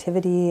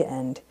creativity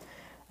and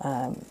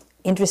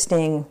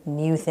interesting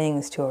new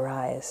things to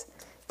arise,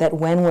 that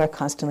when we're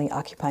constantly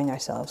occupying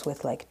ourselves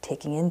with like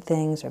taking in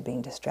things or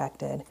being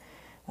distracted,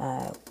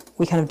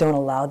 we kind of don't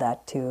allow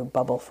that to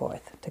bubble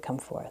forth, to come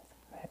forth.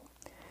 Right?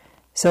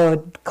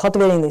 So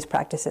cultivating these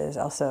practices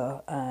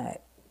also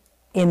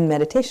in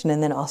meditation,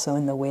 and then also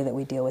in the way that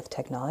we deal with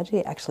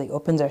technology, actually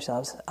opens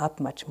ourselves up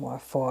much more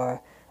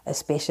for a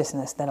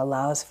spaciousness that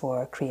allows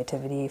for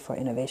creativity, for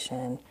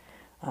innovation,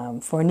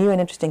 for new and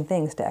interesting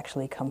things to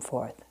actually come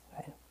forth.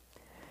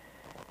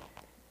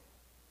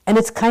 And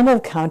it's kind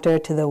of counter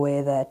to the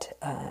way that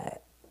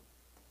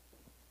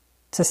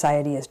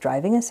society is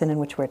driving us and in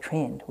which we're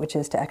trained, which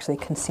is to actually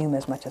consume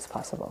as much as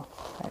possible.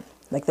 Right?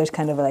 Like there's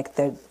kind of like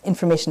the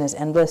information is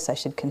endless, I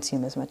should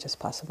consume as much as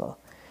possible.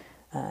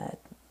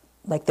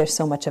 Like there's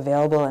so much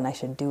available and I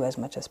should do as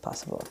much as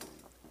possible.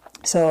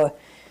 So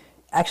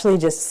actually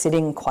just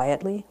sitting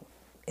quietly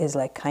is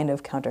like kind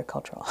of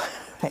countercultural,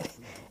 right?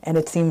 And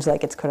it seems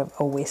like it's kind of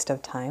a waste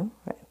of time,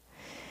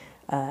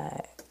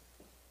 right?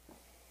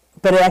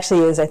 But it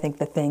actually is, I think,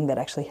 the thing that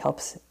actually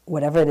helps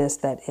whatever it is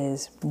that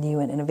is new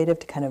and innovative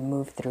to kind of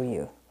move through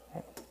you.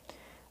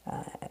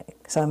 Right?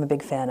 So I'm a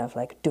big fan of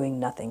like doing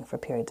nothing for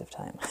periods of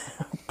time,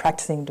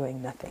 practicing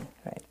doing nothing,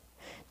 right?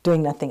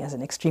 Doing nothing as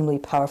an extremely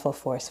powerful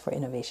force for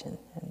innovation,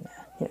 and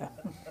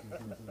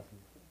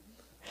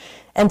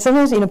And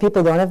sometimes,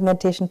 people don't have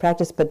meditation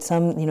practice, but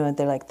some,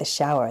 they're like the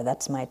shower.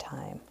 That's my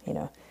time,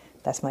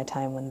 That's my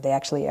time when they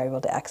actually are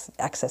able to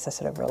access a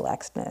sort of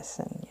relaxedness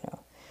and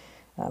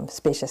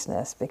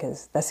spaciousness,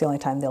 because that's the only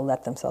time they'll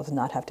let themselves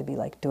not have to be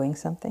like doing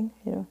something,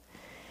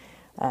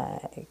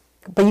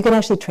 But you can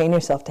actually train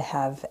yourself to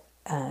have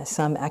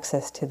some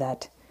access to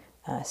that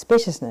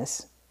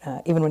spaciousness,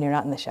 even when you're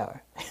not in the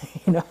shower,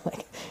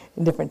 like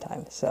in different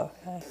times. So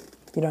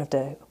you don't have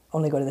to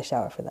only go to the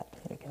shower for that.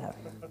 have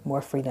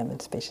more freedom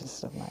and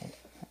spaciousness of mind.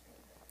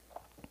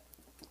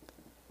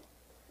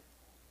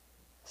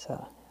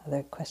 So,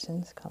 other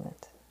questions,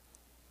 comments?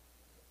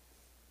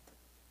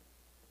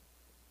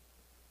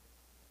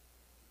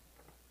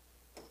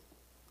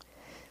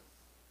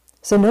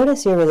 So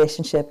notice your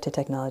relationship to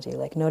technology,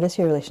 like notice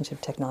your relationship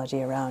to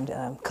technology around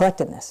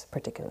collectedness,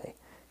 particularly.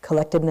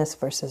 Collectedness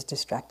versus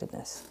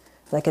distractedness.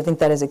 Like I think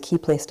that is a key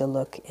place to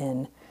look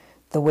in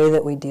the way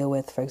that we deal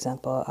with, for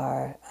example,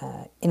 our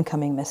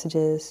incoming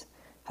messages,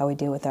 how we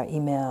deal with our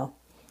email,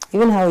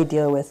 even how we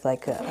deal with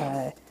like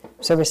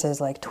services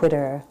like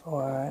Twitter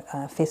or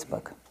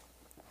Facebook.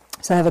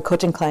 So I have a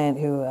coaching client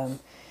who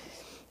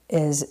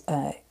is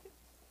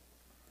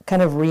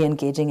kind of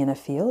re-engaging in a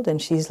field,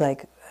 and she's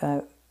like,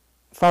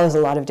 follows a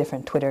lot of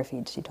different Twitter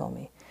feeds, she told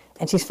me.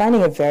 And she's finding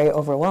it very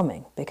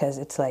overwhelming because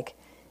it's like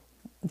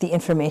the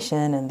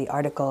information and the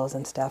articles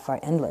and stuff are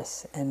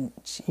endless. And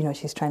she,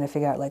 she's trying to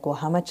figure out like, well,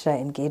 how much should I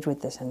engage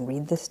with this and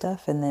read this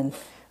stuff? And then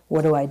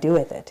what do I do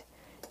with it?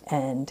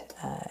 And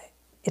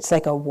it's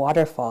like a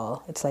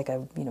waterfall. It's like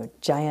a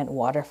giant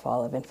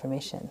waterfall of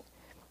information.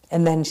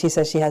 And then she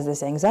says she has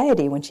this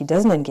anxiety when she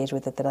doesn't engage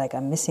with it that like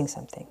I'm missing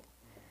something.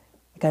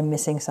 Like I'm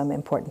missing some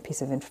important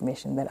piece of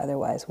information that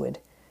otherwise would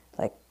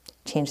like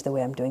change the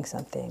way I'm doing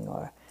something,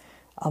 or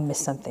I'll miss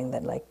something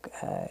that like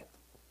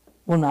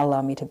will not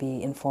allow me to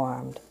be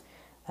informed.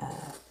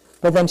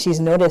 But then she's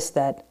noticed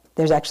that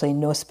there's actually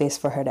no space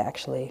for her to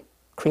actually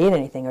create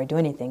anything or do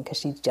anything because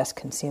she's just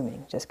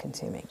consuming,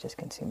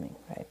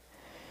 right?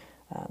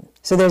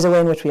 So there's a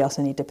way in which we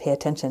also need to pay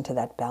attention to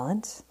that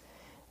balance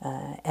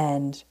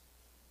and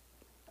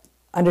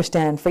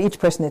understand for each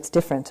person it's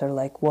different. Sort of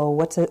like, well,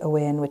 what's a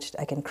way in which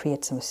I can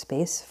create some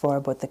space for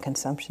both the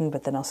consumption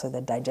but then also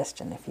the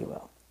digestion, if you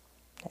will.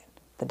 Okay?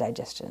 The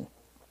digestion.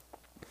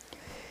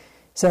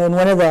 So in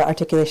one of the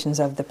articulations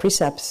of the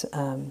precepts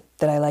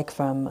that I like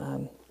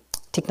from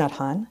Thich Nhat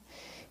Hanh,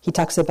 he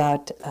talks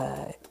about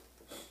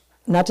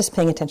not just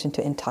paying attention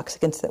to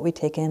intoxicants that we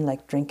take in,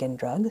 like drink and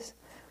drugs,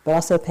 but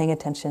also paying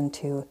attention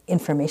to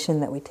information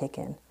that we take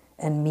in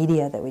and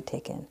media that we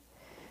take in,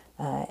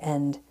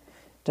 and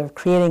sort of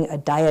creating a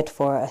diet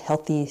for a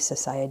healthy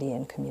society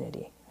and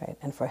community, right,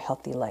 and for a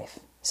healthy life.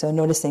 So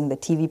noticing the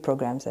TV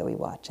programs that we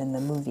watch and the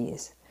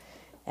movies,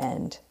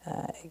 and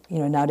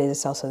nowadays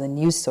it's also the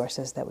news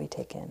sources that we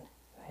take in,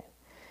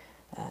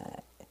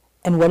 right?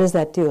 And what does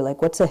that do?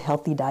 Like, what's a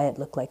healthy diet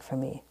look like for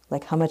me?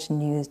 Like, how much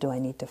news do I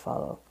need to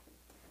follow,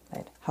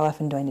 right? How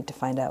often do I need to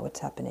find out what's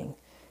happening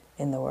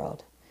in the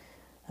world?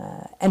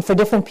 And for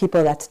different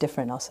people, that's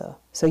different also.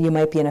 So you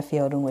might be in a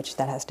field in which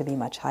that has to be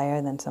much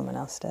higher than someone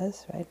else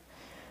does, right?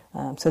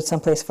 So it's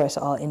someplace for us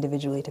all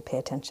individually to pay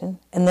attention,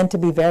 and then to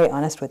be very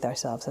honest with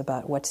ourselves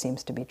about what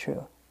seems to be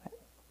true.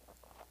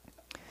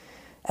 Right?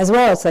 As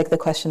well, it's like the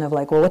question of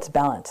like, well, what's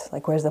balance?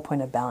 Like, where's the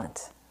point of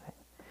balance? Right?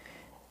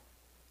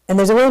 And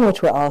there's a way in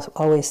which we're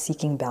always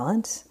seeking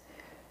balance,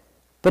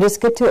 but it's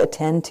good to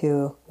attend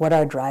to what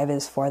our drive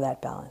is for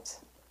that balance.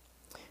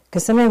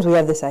 Because sometimes we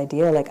have this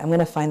idea, like, I'm going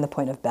to find the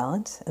point of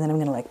balance, and then I'm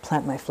going to like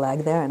plant my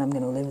flag there, and I'm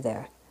going to live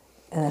there.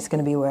 And that's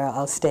going to be where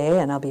I'll stay,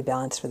 and I'll be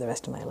balanced for the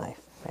rest of my life.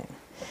 Right?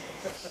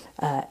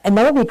 And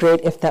that would be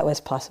great if that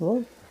was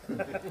possible.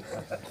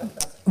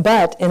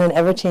 But in an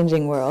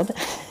ever-changing world,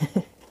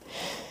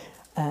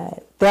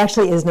 there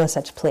actually is no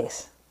such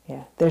place.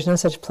 Yeah, there's no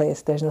such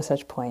place, there's no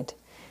such point.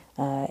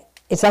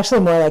 It's actually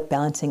more like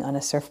balancing on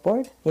a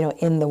surfboard,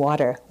 in the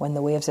water when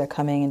the waves are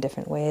coming in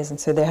different ways. And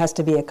so there has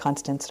to be a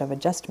constant sort of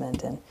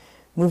adjustment and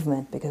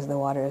movement because the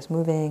water is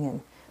moving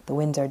and the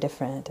winds are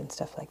different and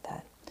stuff like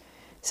that.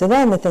 So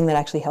then the thing that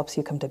actually helps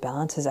you come to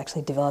balance is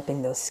actually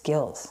developing those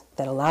skills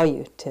that allow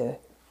you to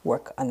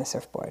work on the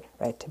surfboard,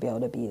 right, to be able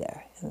to be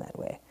there in that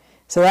way.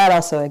 So that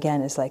also,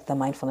 again, is like the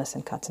mindfulness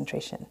and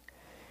concentration.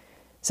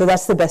 So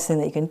that's the best thing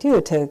that you can do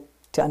to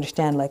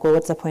understand, like, well,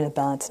 what's the point of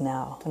balance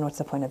now? And what's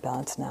the point of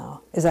balance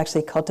now? Is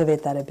actually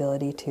cultivate that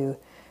ability to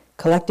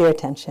collect your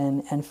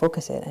attention and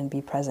focus it and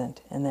be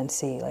present and then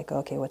see, like,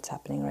 okay, what's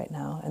happening right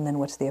now? And then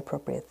what's the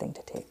appropriate thing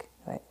to take,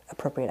 right?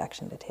 Appropriate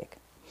action to take.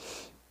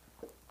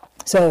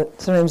 So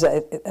sometimes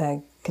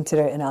I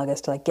consider it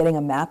analogous to like getting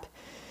a map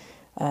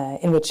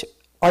in which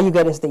all you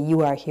get is the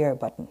 "you are here"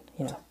 button.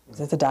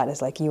 So the dot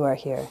is like "you are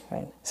here,"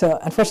 right? So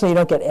unfortunately, you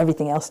don't get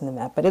everything else in the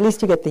map, but at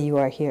least you get the "you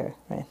are here,"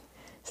 right?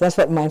 So that's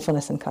what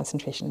mindfulness and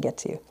concentration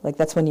gets you. Like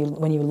that's when you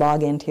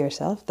log into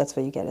yourself. That's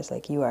what you get is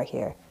like "you are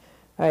here."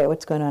 All right,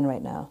 what's going on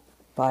right now?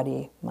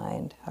 Body,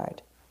 mind,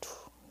 heart.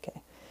 Okay,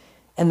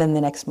 and then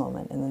the next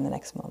moment, and then the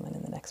next moment,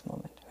 and the next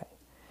moment. Right.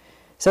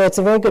 So it's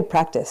a very good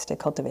practice to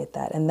cultivate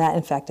that, and that,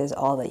 in fact, is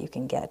all that you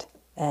can get.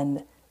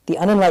 And the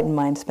unenlightened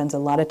mind spends a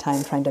lot of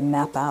time trying to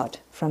map out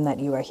from that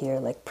 "you are here,"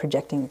 like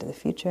projecting into the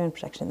future and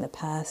projecting in the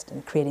past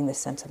and creating this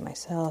sense of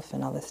myself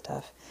and all this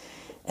stuff.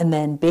 And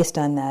then based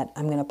on that,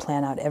 I'm going to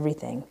plan out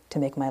everything to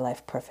make my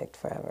life perfect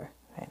forever.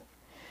 Right?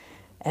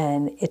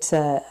 And it's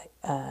a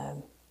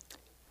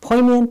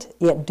poignant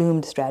yet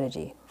doomed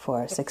strategy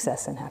for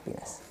success and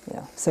happiness.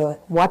 So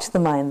watch the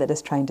mind that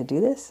is trying to do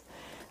this.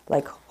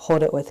 like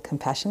hold it with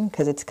compassion,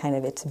 because it's kind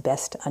of its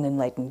best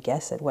unenlightened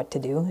guess at what to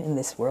do in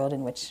this world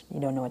in which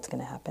you don't know what's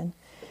going to happen.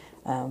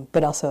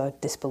 But also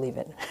disbelieve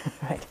it,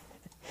 right?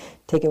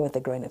 Take it with a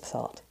grain of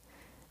salt.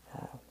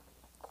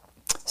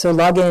 So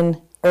log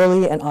in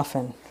early and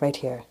often, right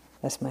here.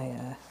 That's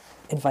my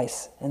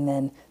advice. And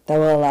then that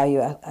will allow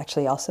you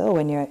actually also,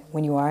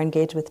 when you are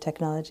engaged with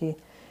technology,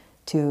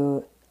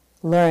 to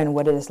learn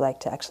what it is like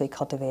to actually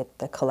cultivate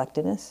the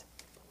collectedness,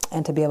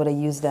 and to be able to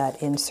use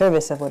that in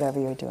service of whatever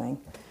you're doing,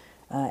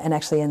 and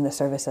actually in the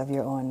service of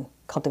your own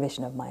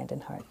cultivation of mind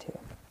and heart too.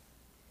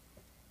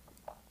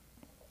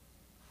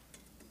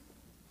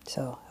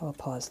 So I will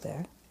pause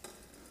there.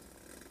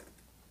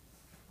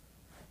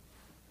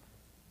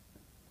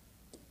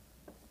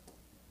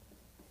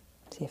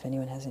 See if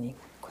anyone has any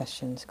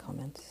questions,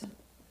 comments.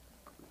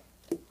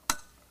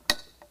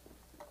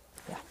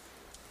 Yeah.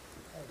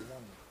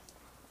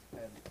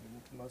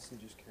 I'm mostly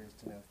just curious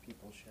to know if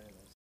people share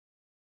this.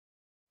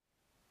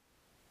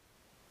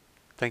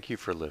 Thank you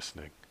for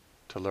listening.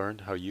 To learn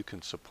how you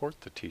can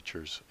support the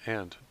teachers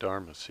and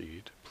Dharma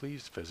Seed,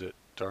 please visit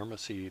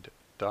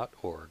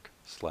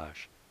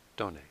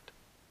dharmaseed.org/donate.